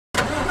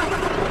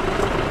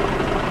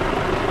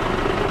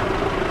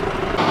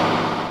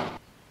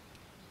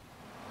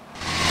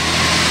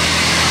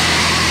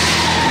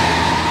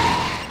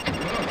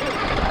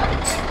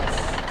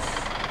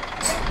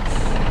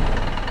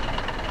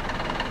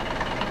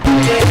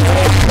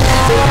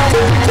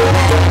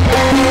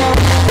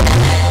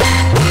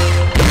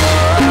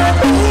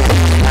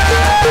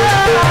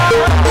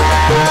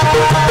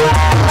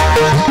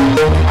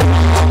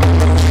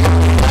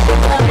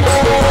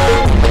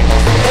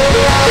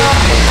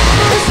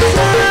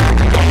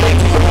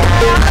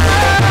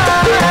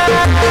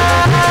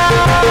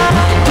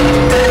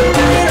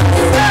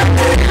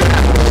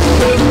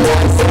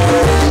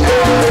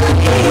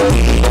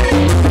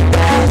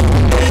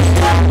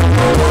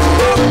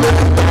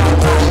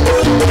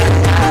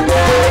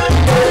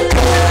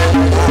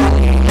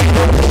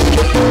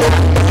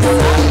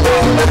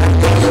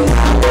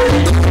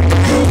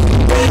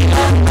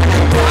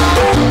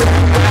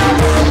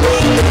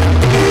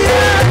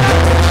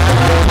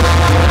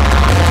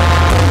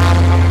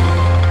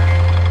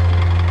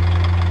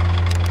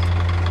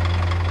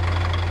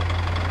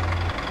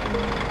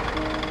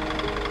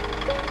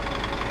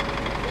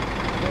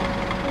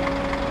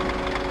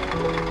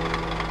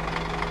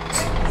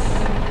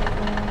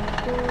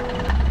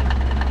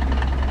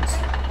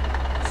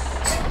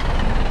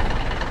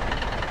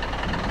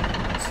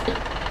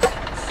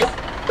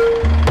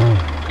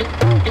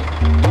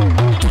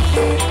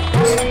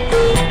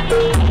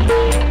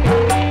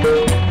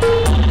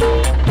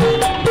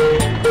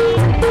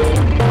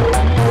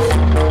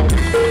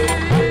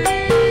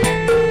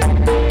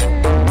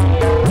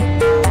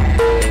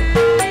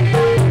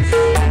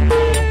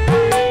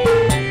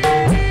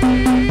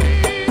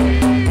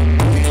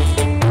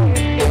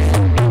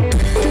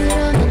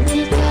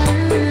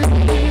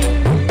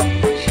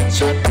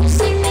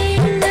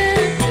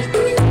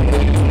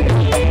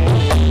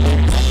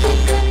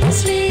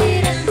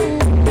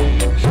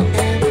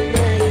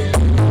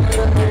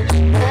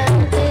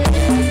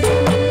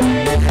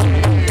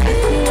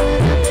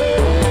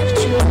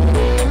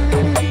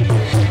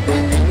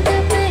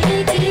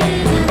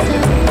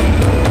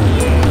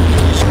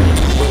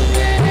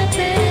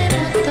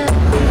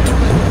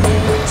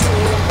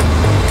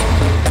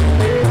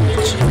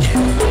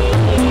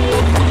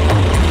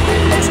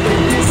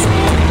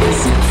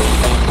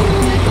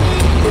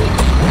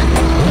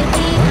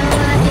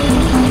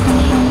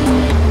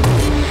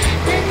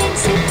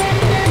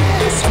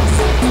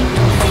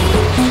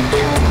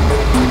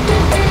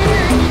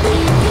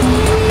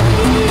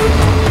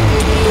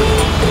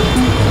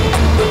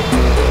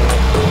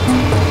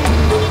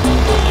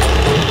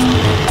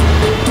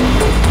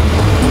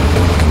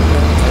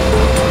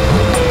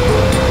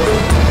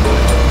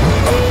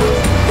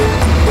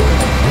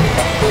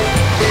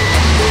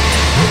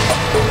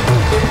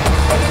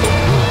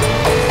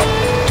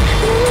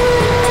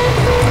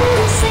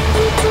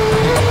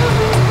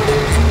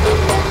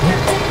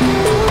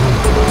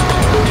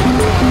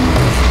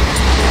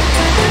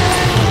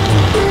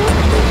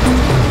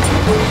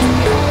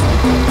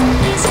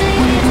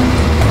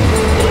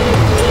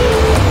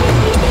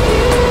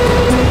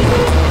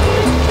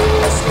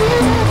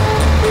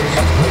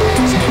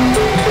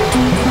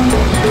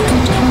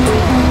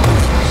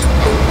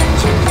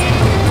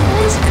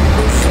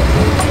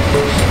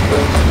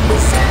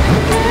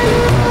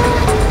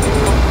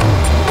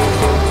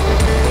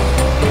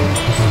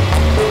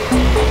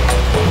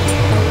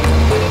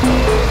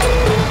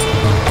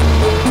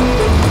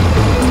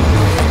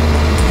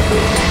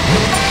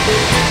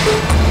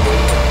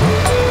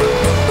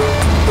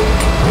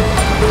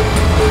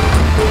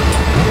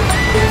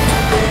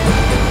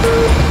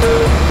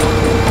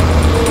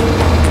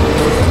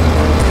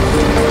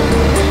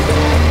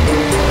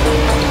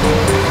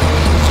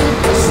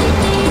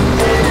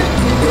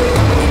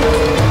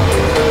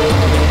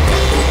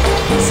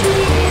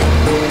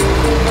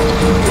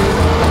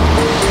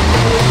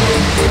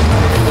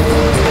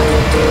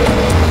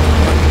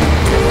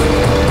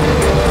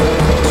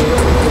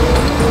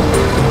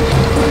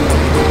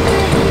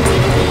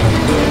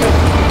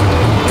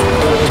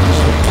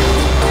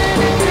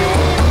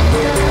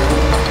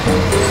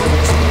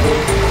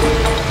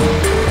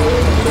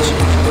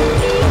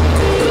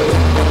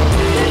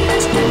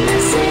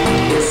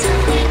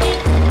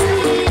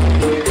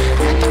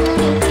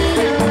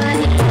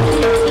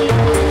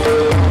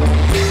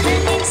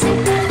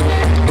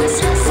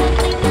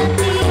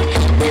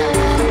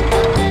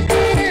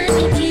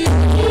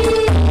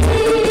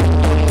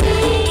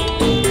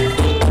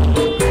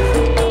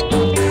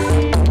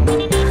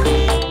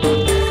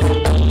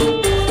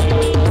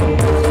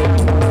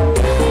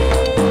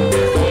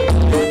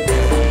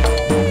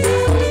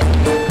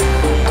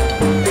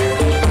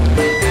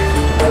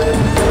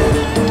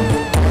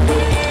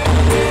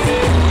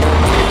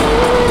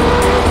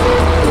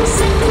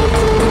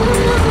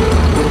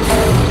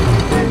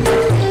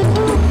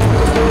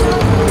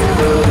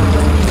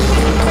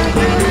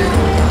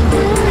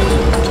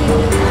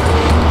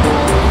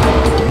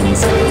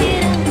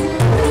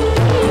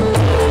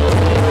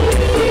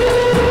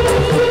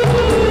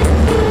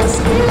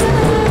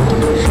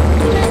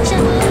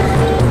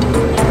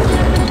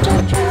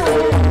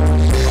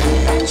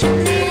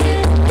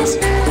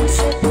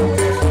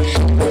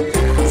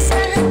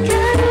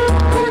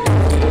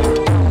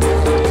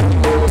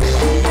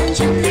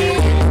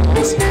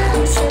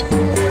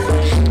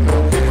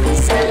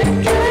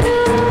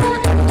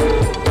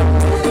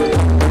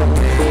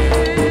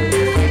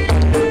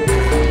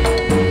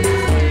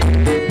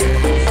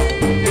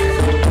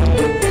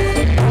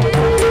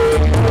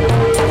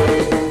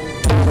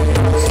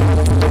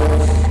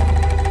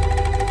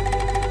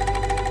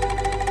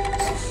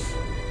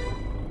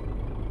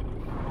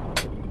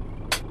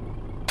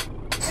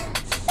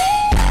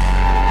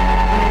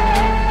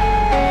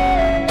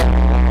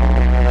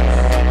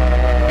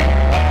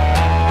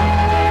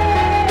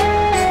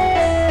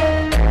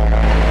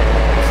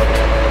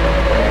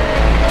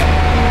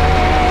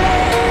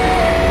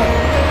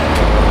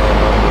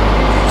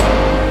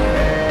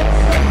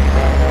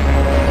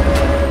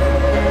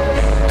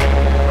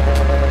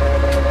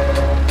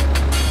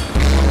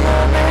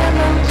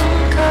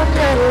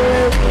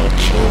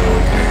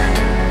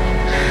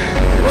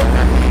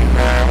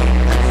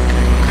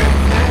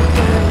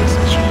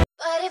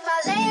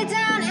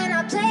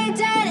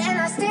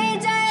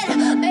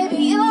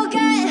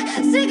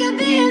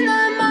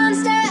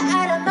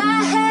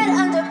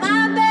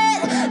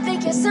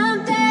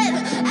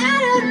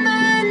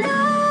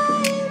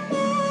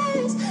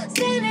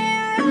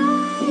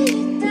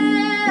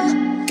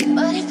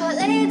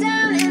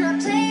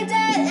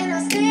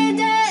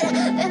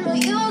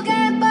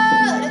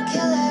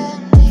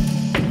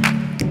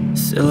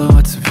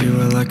Silhouettes of you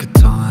are like a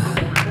taunt.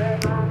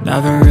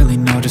 Never really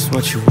know just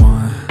what you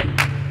want.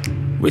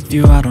 With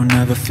you I don't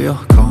ever feel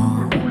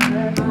calm.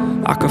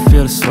 I can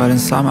feel the sweat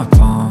inside my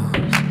palms.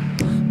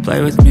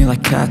 Play with me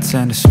like cats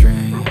and a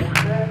string.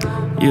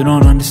 You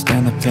don't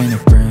understand the pain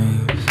it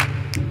brings.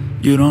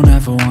 You don't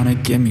ever wanna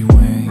give me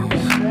wings.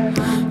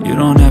 You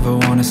don't ever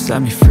wanna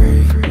set me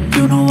free.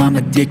 You know I'm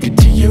addicted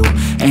to you,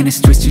 and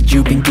it's twisted,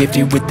 you've been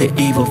gifted with the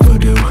evil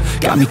voodoo.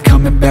 Got me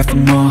coming back for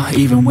more,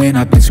 even when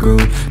I've been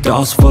screwed.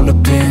 Dolls full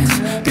of pins,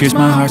 pierce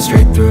my heart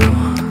straight through.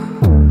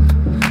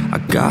 I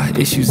got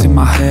issues in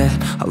my head,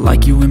 I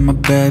like you in my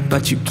bed,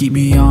 but you keep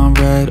me on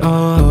red.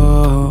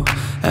 Oh,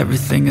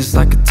 everything is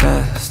like a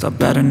test, I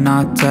better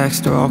not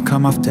text or I'll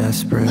come off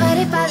desperate. But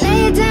if I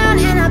lay down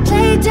and I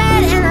play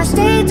dead and I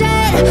stay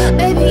dead,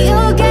 baby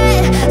you'll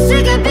get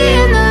sick of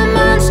being the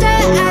monster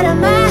out of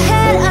my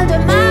head, under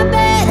my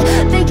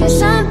bed, thinking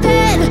something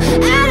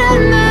out of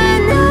my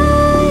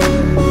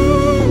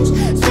nightmares,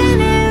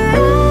 standing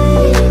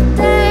right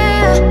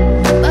there.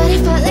 But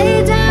if I lay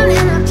down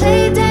and I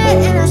play dead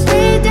and I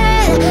stay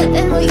dead,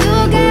 then will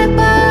you get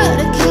bored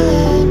of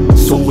killing?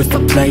 So if I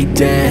play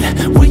dead,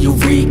 will you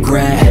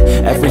regret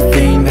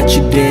everything that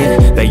you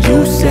did, that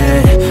you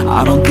said?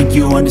 I don't think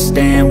you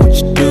understand what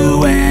you're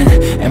doing,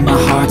 and my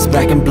heart's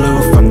black and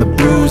blue from the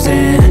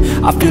bruising.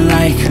 I feel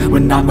like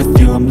when I'm with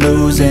you I'm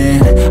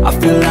losing. I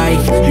feel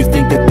like you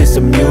think that this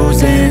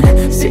amusing,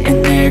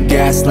 sitting there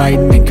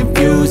gaslighting and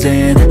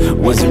confusing.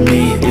 Was it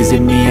me? Is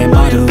it me? Am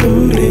I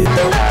deluded?